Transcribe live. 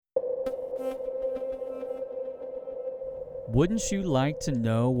Wouldn't you like to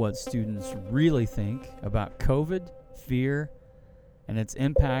know what students really think about COVID, fear, and its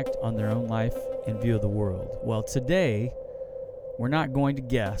impact on their own life and view of the world? Well, today, we're not going to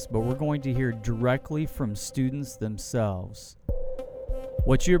guess, but we're going to hear directly from students themselves.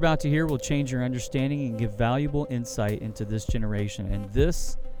 What you're about to hear will change your understanding and give valuable insight into this generation. And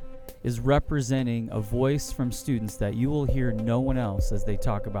this is representing a voice from students that you will hear no one else as they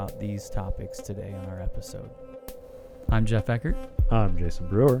talk about these topics today on our episode. I'm Jeff Eckert. I'm Jason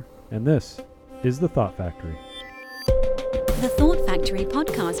Brewer, and this is The Thought Factory. The Thought Factory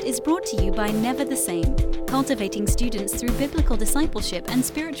podcast is brought to you by Never the Same, cultivating students through biblical discipleship and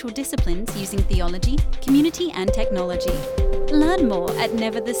spiritual disciplines using theology, community, and technology. Learn more at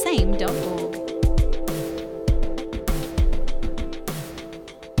neverthesame.org.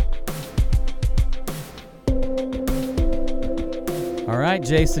 All right,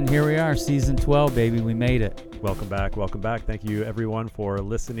 Jason, here we are, season 12, baby. We made it. Welcome back. Thank you, everyone, for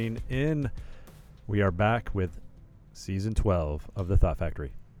listening in. We are back with season 12 of The Thought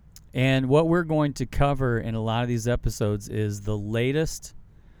Factory. And what we're going to cover in a lot of these episodes is the latest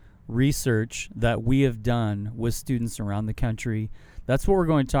research that we have done with students around the country. That's what we're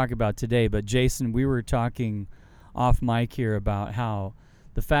going to talk about today. But Jason, we were talking off mic here about how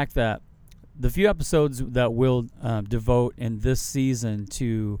the fact that the few episodes that we'll devote in this season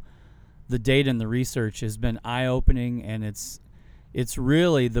to the data and the research has been eye-opening, and it's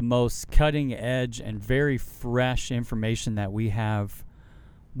really the most cutting edge and very fresh information that we have,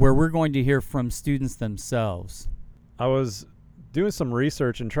 where we're going to hear from students themselves. I was doing some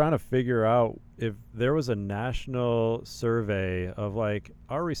research and trying to figure out if there was a national survey of like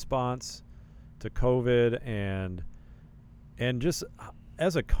our response to COVID and just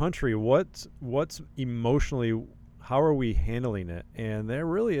as a country, what's emotionally, how are we handling it? And there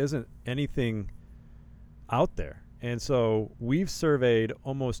really isn't anything out there. And so we've surveyed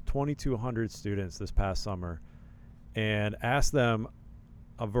almost 2,200 students this past summer and asked them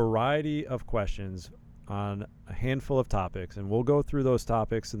a variety of questions on a handful of topics. And we'll go through those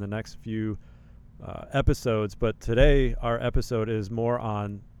topics in the next few episodes. But today, our episode is more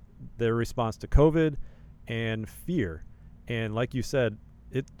on their response to COVID and fear. And like you said,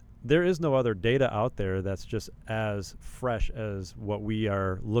 there is no other data out there that's just as fresh as what we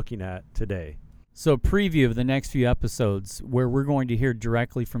are looking at today. So preview of the next few episodes where we're going to hear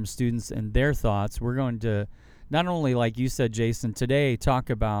directly from students and their thoughts. We're going to not only, like you said, Jason, today talk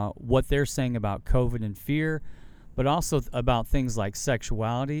about what they're saying about COVID and fear, but also about things like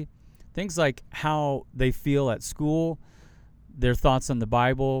sexuality, things like how they feel at school, their thoughts on the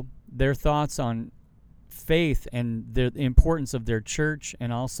Bible, their thoughts on faith and the importance of their church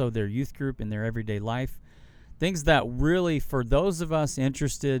and also their youth group in their everyday life. Things that really, for those of us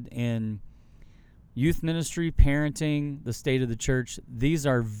interested in youth ministry, parenting, the state of the church, these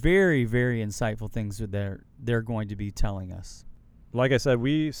are very, very insightful things that they're going to be telling us. Like I said,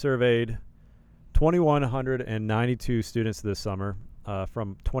 we surveyed 2,192 students this summer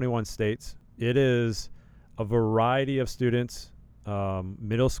from 21 states. It is a variety of students.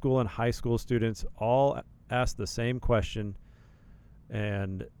 Middle school and high school students all asked the same question,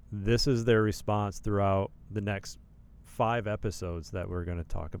 and this is their response throughout the next 5 episodes that we're going to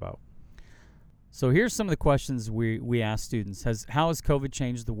talk about. So here's some of the questions we asked students. How has COVID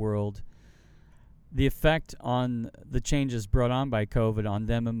changed the world? The effect on the changes brought on by COVID on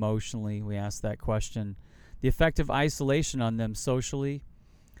them emotionally, we asked that question. The effect of isolation on them socially.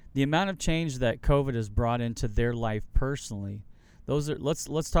 The amount of change that COVID has brought into their life personally.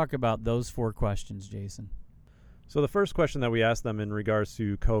 Let's talk about those 4 questions, Jason. So the first question that we asked them in regards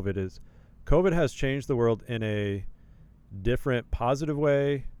to COVID is, COVID has changed the world in a different positive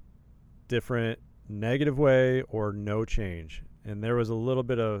way, different negative way, or no change? And there was a little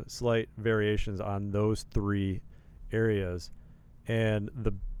bit of slight variations on those 3 areas. And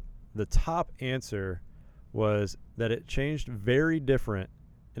the top answer was that it changed very different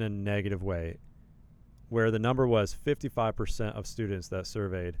in a negative way, where the number was 55% of students that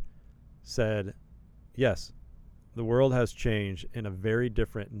surveyed said, yes, the world has changed in a very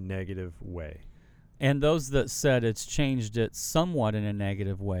different negative way. And those that said it's changed it somewhat in a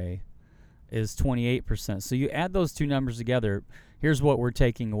negative way is 28%. So you add those 2 numbers together, here's what we're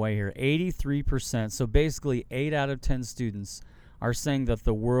taking away here. 83%, so basically 8 out of 10 students are saying that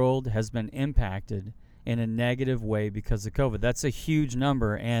the world has been impacted in a negative way because of COVID. That's a huge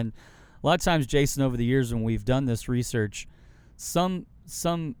number, and a lot of times, Jason, over the years when we've done this research, some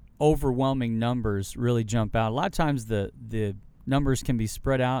overwhelming numbers really jump out. A lot of times the numbers can be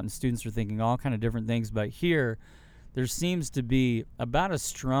spread out and students are thinking all kind of different things, but here there seems to be about a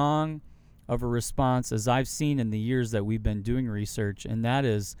strong of a response as I've seen in the years that we've been doing research, and that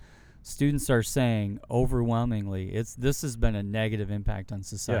is students are saying overwhelmingly this has been a negative impact on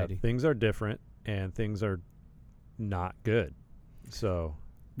society. Yeah, things are different and things are not good. So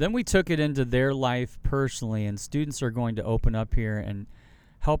then we took it into their life personally, and students are going to open up here and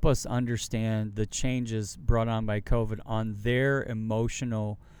help us understand the changes brought on by COVID on their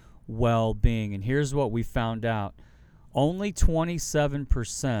emotional well-being. And here's what we found out. Only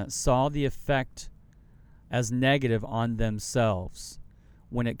 27% saw the effect as negative on themselves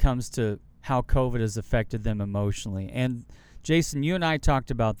when it comes to how COVID has affected them emotionally. And Jason, you and I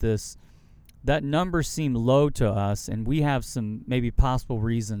talked about this. That number seemed low to us, and we have some maybe possible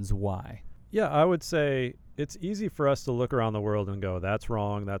reasons why. Yeah, I would say it's easy for us to look around the world and go, that's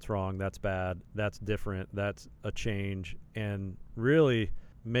wrong, that's bad, that's different, that's a change, and really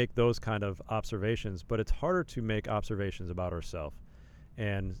make those kind of observations. But it's harder to make observations about ourselves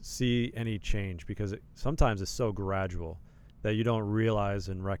and see any change because sometimes it's so gradual that you don't realize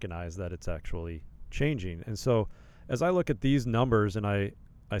and recognize that it's actually changing. And so as I look at these numbers and I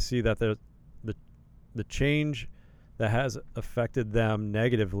see that the change that has affected them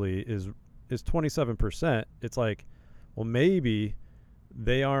negatively is 27%, it's like, well, maybe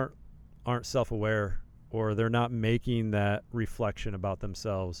they aren't self-aware, or they're not making that reflection about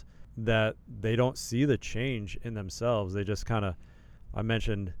themselves, that they don't see the change in themselves. They just kind of, I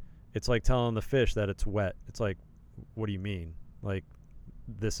mentioned, it's like telling the fish that it's wet. It's like, what do you mean? Like,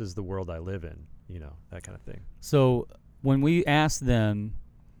 this is the world I live in, that kind of thing. So when we asked them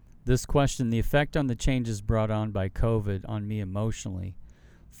this question, the effect on the changes brought on by COVID on me emotionally,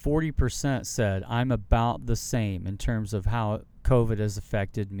 40% said I'm about the same in terms of how COVID has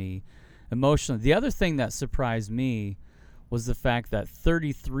affected me emotionally. The other thing that surprised me was the fact that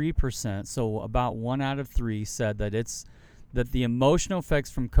 33%, so about 1 out of 3, said that the emotional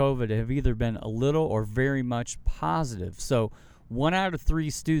effects from COVID have either been a little or very much positive. So 1 out of 3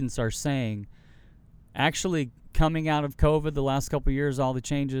 students are saying, actually coming out of COVID the last couple of years, all the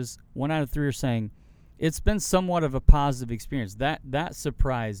changes, 1 out of 3 are saying it's been somewhat of a positive experience. That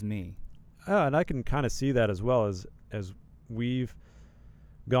surprised me. And I can kind of see that as well, as we've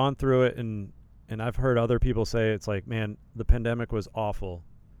gone through it, and I've heard other people say it's like, man, the pandemic was awful,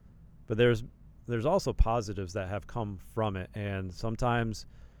 but there's also positives that have come from it, and sometimes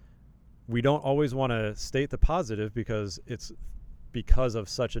we don't always want to state the positive because it's because of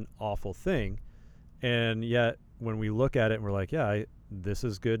such an awful thing, and yet when we look at it and we're like, yeah, this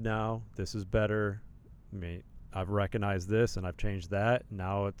is good now, this is better, I've recognized this and I've changed that,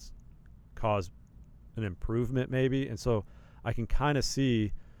 now it's caused an improvement maybe, and so I can kind of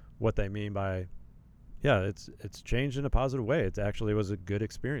see what they mean by, yeah, it's changed in a positive way. It actually was a good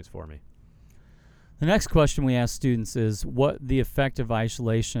experience for me. The next question we ask students is what the effect of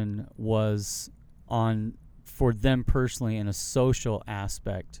isolation was on for them personally in a social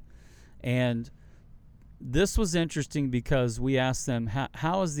aspect. And this was interesting because we asked them,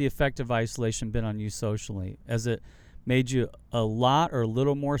 how has the effect of isolation been on you socially? Has it made you a lot or a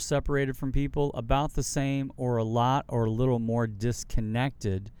little more separated from people, about the same, or a lot or a little more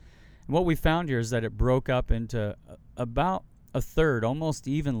disconnected? And what we found here is that it broke up into about a third, almost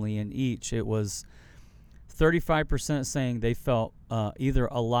evenly in each. It was 35% saying they felt either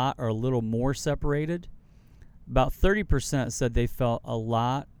a lot or a little more separated. About 30% said they felt a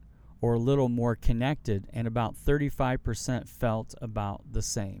lot or a little more connected, and about 35% felt about the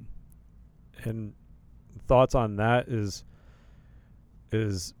same. And thoughts on that is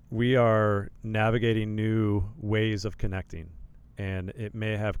we are navigating new ways of connecting, and it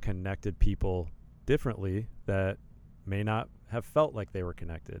may have connected people differently that may not have felt like they were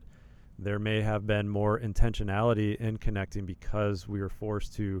connected. There may have been more intentionality in connecting because we were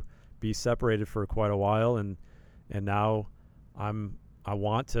forced to be separated for quite a while, and now I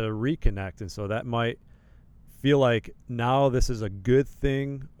want to reconnect, and so that might feel like now this is a good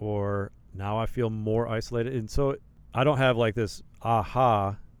thing, or now I feel more isolated. And so I don't have like this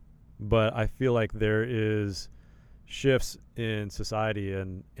aha, but I feel like there is shifts in society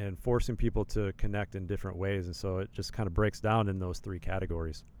and forcing people to connect in different ways, and so it just kind of breaks down in those 3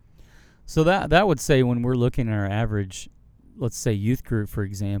 categories. So that would say when we're looking at our average, let's say youth group, for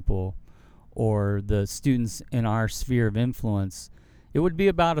example, or the students in our sphere of influence, it would be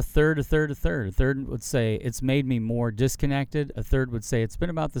about a third. A third would say it's made me more disconnected. A third would say it's been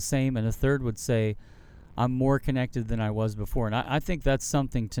about the same. And a third would say I'm more connected than I was before. And I think that's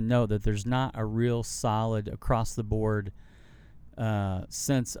something to note, that there's not a real solid across-the-board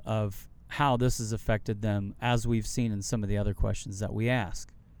sense of how this has affected them, as we've seen in some of the other questions that we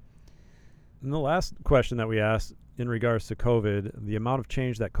ask. And the last question that we asked, in regards to COVID, the amount of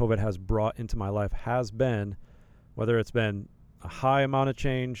change that COVID has brought into my life has been, whether it's been a high amount of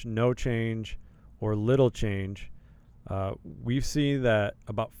change, no change, or little change, we've seen that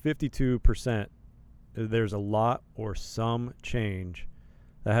about 52% there's a lot or some change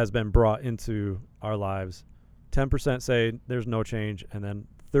that has been brought into our lives. 10% say there's no change, and then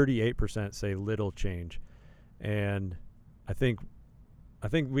 38% say little change. And I think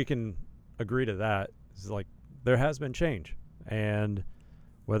we can agree to that. It's like there has been change, and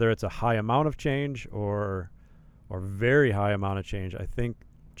whether it's a high amount of change or very high amount of change, I think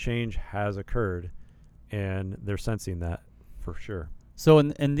change has occurred, and they're sensing that for sure. So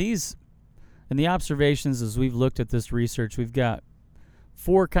in the observations, as we've looked at this research, we've got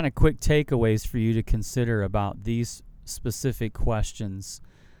 4 kind of quick takeaways for you to consider about these specific questions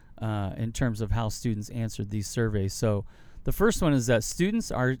in terms of how students answered these surveys. So the first one is that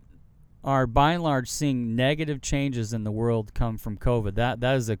students are by and large seeing negative changes in the world come from COVID.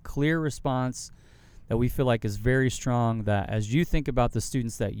 That is a clear response that we feel like is very strong, that as you think about the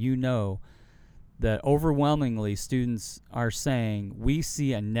students that you know, that overwhelmingly students are saying we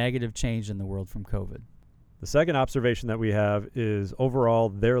see a negative change in the world from COVID. The second observation that we have is overall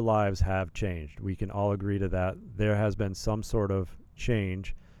their lives have changed. We can all agree to that. There has been some sort of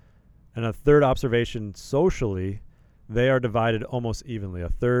change. And a third observation, socially, they are divided almost evenly. A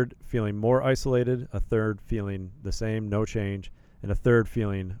third feeling more isolated, a third feeling the same, no change, and a third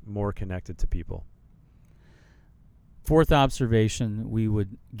feeling more connected to people. Fourth observation we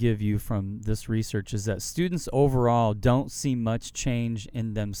would give you from this research is that students overall don't see much change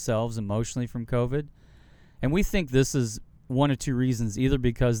in themselves emotionally from COVID. And we think this is one of 2 reasons, either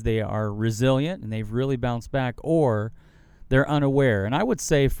because they are resilient and they've really bounced back, or they're unaware. And I would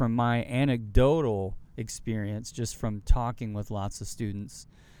say from my anecdotal experience, just from talking with lots of students,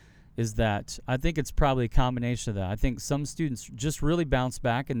 is that I think it's probably a combination of that. I think some students just really bounced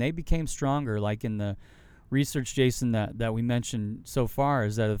back and they became stronger, like in the research, Jason, that we mentioned so far,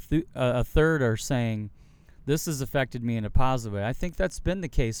 is that a third are saying this has affected me in a positive way. I think that's been the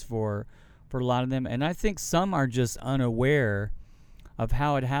case for a lot of them, and I think some are just unaware of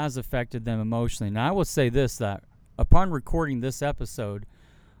how it has affected them emotionally. And I will say this, that upon recording this episode,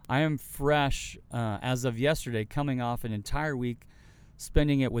 I am fresh as of yesterday, coming off an entire week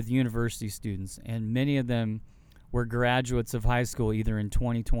spending it with university students, and many of them were graduates of high school either in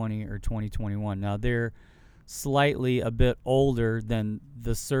 2020 or 2021. Now, they're slightly a bit older than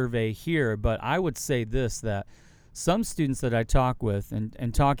the survey here, but I would say this, that some students that I talk with,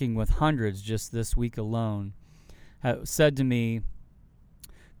 and talking with hundreds just this week alone, have said to me,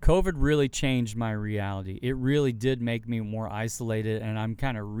 COVID really changed my reality. It really did make me more isolated, and I'm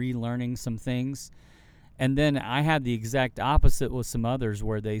kind of relearning some things. And then I had the exact opposite with some others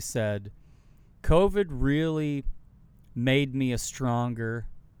where they said, COVID really made me a stronger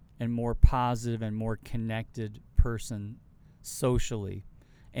and more positive and more connected person socially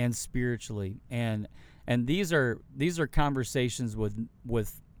and spiritually. And these are conversations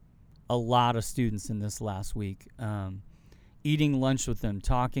with a lot of students in this last week. Eating lunch with them,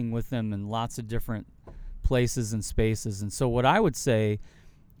 talking with them in lots of different places and spaces. And so what I would say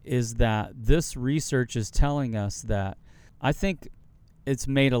is that this research is telling us that I think it's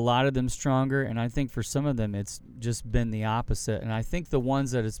made a lot of them stronger, and I think for some of them it's just been the opposite. And I think the ones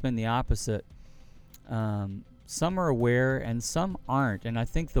that it's been the opposite, some are aware and some aren't. And I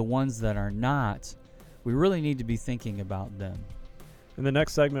think the ones that are not, we really need to be thinking about them. In the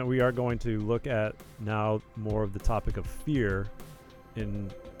next segment, we are going to look at now more of the topic of fear, in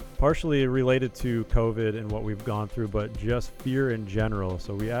partially related to COVID and what we've gone through, but just fear in general.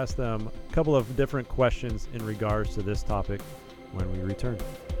 So we asked them a couple of different questions in regards to this topic when we return.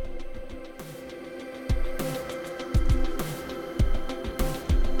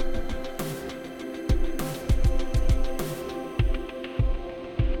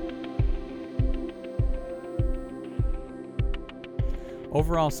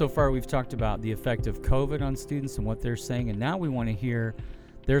 Overall, so far we've talked about the effect of COVID on students and what they're saying, and now we want to hear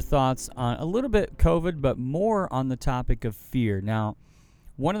their thoughts on a little bit COVID, but more on the topic of fear. Now,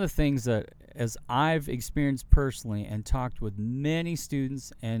 one of the things that, as I've experienced personally and talked with many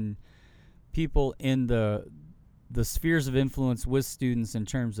students and people in the spheres of influence with students in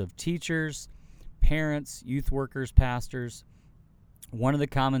terms of teachers, parents, youth workers, pastors, one of the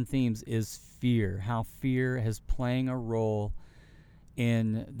common themes is fear, how fear is playing a role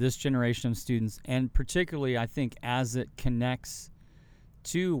in this generation of students, and particularly I think as it connects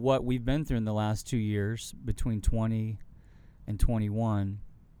to what we've been through in the last 2 years between 20 and 21.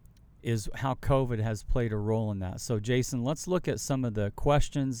 is how COVID has played a role in that. So, Jason, let's look at some of the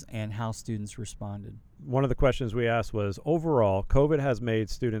questions and how students responded. One of the questions we asked was, overall, COVID has made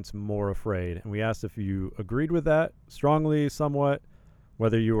students more afraid. And we asked if you agreed with that strongly, somewhat,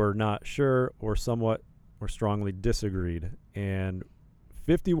 whether you were not sure, or somewhat or strongly disagreed. And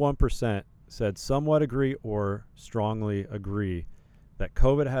 51% said somewhat agree or strongly agree that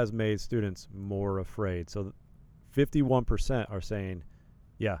COVID has made students more afraid. So 51% are saying,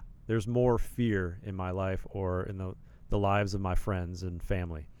 yeah, there's more fear in my life or in the lives of my friends and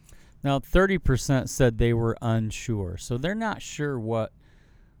family. Now, 30% said they were unsure. So they're not sure what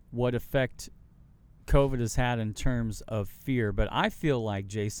effect COVID has had in terms of fear. But I feel like,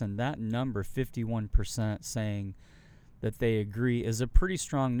 Jason, that number, 51% saying that they agree, is a pretty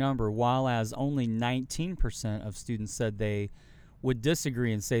strong number, while as only 19% of students said they would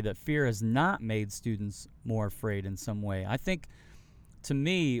disagree and say that fear has not made students more afraid in some way. I think, to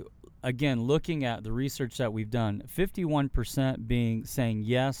me, again, looking at the research that we've done, 51% saying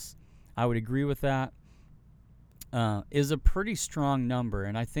yes, I would agree with that, is a pretty strong number.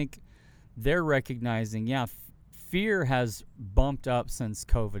 And I think they're recognizing, fear has bumped up since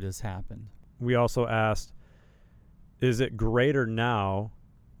COVID has happened. We also asked, is it greater now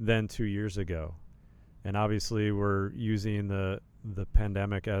than 2 years ago? And obviously we're using the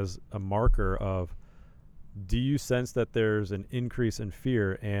pandemic as a marker of, do you sense that there's an increase in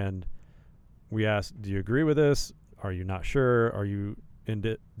fear? And we asked, do you agree with this? Are you not sure? Are you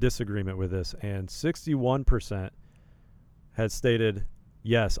in disagreement with this? And 61% had stated,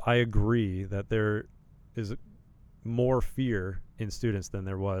 yes, I agree that there is more fear in students than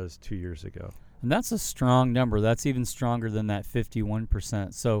there was 2 years ago. And that's a strong number. That's even stronger than that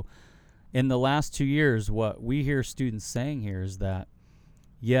 51%. So in the last 2 years, what we hear students saying here is that,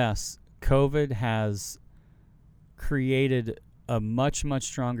 yes, COVID has created a much, much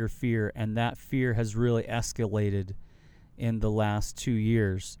stronger fear, and that fear has really escalated in the last 2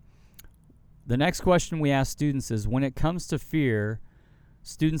 years. The next question we ask students is, when it comes to fear,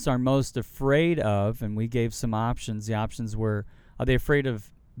 students are most afraid of, and we gave some options. The options were, are they afraid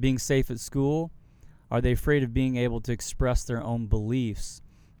of being safe at school? Are they afraid of being able to express their own beliefs?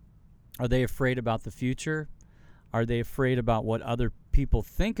 Are they afraid about the future? Are they afraid about what other people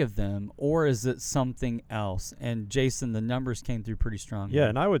think of them? Or is it something else? And Jason, the numbers came through pretty strongly. Yeah,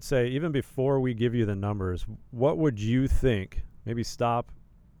 and I would say, even before we give you the numbers, what would you think? Maybe stop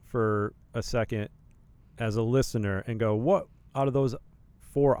for a second as a listener and go, what out of those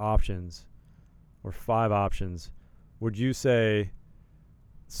 4 options or 5 options would you say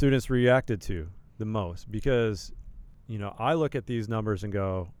students reacted to the most? Because, I look at these numbers and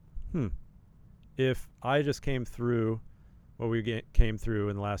go, if I just came through what we came through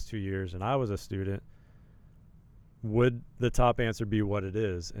in the last 2 years and I was a student, would the top answer be what it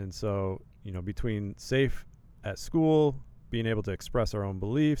is? And so, between safe at school, being able to express our own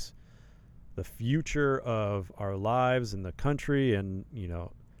beliefs, the future of our lives in the country, and,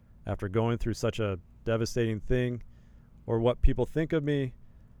 after going through such a devastating thing, or what people think of me,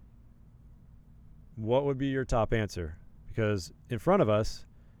 what would be your top answer? Because in front of us,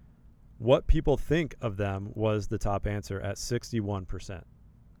 what people think of them was the top answer at 61%.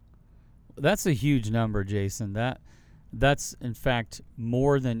 That's a huge number, Jason. That's in fact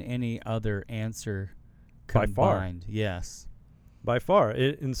more than any other answer combined. By far. Yes. By far.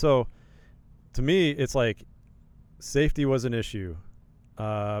 And so, to me, it's like safety was an issue.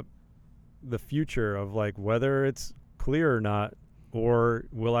 The future of, like, whether it's clear or not, or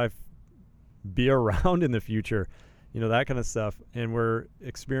will I be around in the future, that kind of stuff. And we're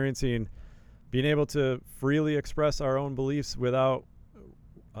experiencing being able to freely express our own beliefs without,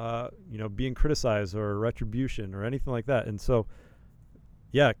 being criticized or retribution or anything like that. And so,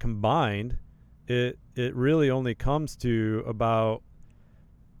 yeah, combined, it really only comes to about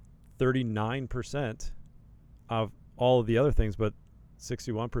 39% of all of the other things, but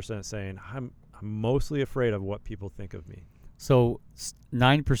 61% saying, I'm mostly afraid of what people think of me. So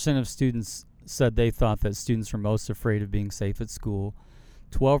 9% of students said they thought that students were most afraid of being safe at school.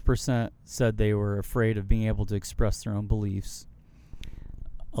 12% said they were afraid of being able to express their own beliefs.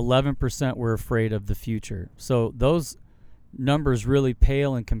 11% were afraid of the future. So those numbers really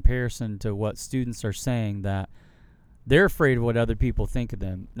pale in comparison to what students are saying, that they're afraid of what other people think of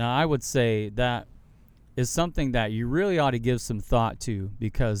them. Now, I would say that is something that you really ought to give some thought to,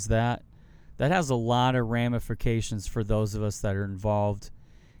 because that has a lot of ramifications for those of us that are involved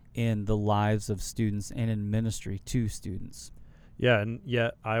in the lives of students and in ministry to students. Yeah, and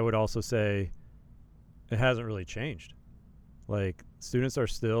yet I would also say it hasn't really changed. Like, students are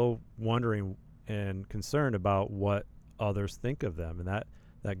still wondering and concerned about what others think of them, and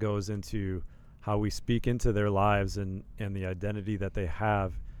that goes into how we speak into their lives and the identity that they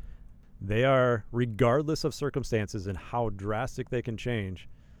have. They are, regardless of circumstances and how drastic they can change,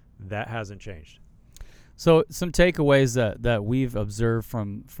 that hasn't changed. So some takeaways that we've observed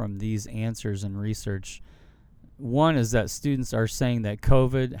from these answers and research. One is that students are saying that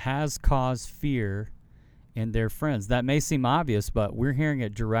COVID has caused fear in their friends. That may seem obvious, but we're hearing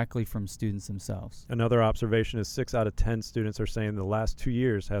it directly from students themselves. Another observation is 6 out of 10 students are saying the last 2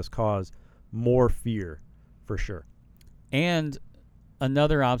 years has caused more fear, for sure. And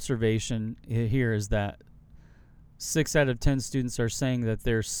another observation here is that 6 out of 10 students are saying that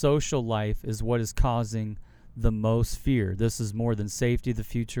their social life is what is causing the most fear. This is more than safety, the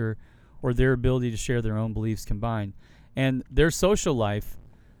future, or their ability to share their own beliefs combined. And their social life,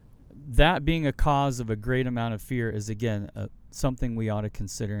 that being a cause of a great amount of fear, is, again, something we ought to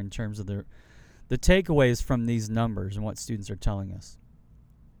consider in terms of the takeaways from these numbers and what students are telling us.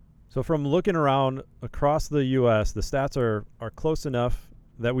 So from looking around across the U.S., the stats are close enough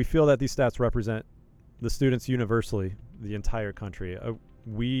that we feel that these stats represent the students universally, the entire country.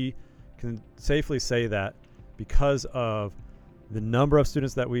 We can safely say that because of the number of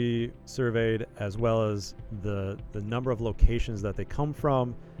students that we surveyed, as well as the number of locations that they come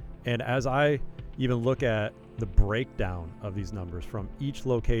from. And as I even look at the breakdown of these numbers from each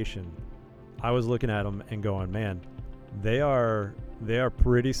location, I was looking at them and going, man, they are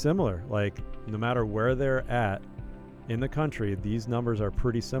pretty similar. Like, no matter where they're at in the country, these numbers are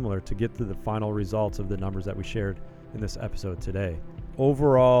pretty similar to get to the final results of the numbers that we shared in this episode today.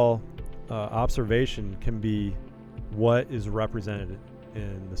 Overall, observation can be what is represented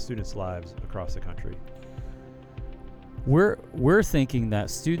in the students' lives across the country. We're thinking that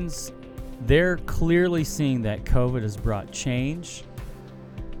students, they're clearly seeing that COVID has brought change.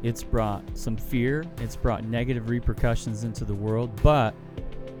 It's brought some fear. It's brought negative repercussions into the world. But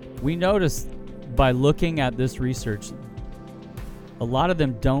we noticed by looking at this research, a lot of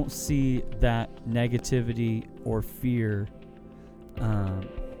them don't see that negativity or fear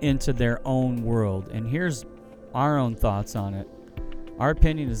into their own world. And here's our own thoughts on it. Our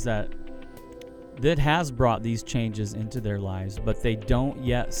opinion is that it has brought these changes into their lives, but they don't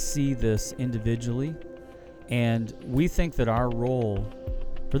yet see this individually. And we think that our role,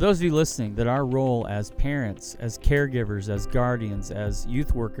 for those of you listening, that our role as parents, as caregivers, as guardians, as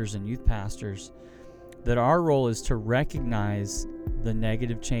youth workers and youth pastors, that our role is to recognize the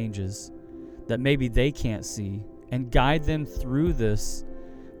negative changes that maybe they can't see and guide them through this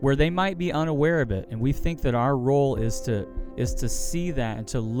where they might be unaware of it. And we think that our role is to see that and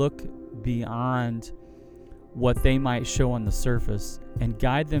to look beyond what they might show on the surface and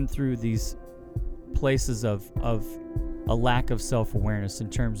guide them through these places of a lack of self-awareness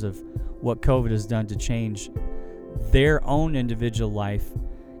in terms of what COVID has done to change their own individual life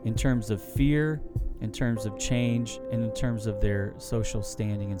in terms of fear, in terms of change, and in terms of their social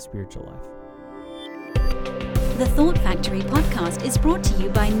standing and spiritual life. The Thought Factory podcast is brought to you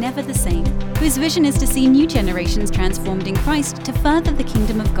by Never the Same, whose vision is to see new generations transformed in Christ to further the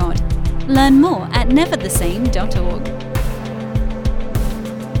kingdom of God. Learn more at neverthesame.org.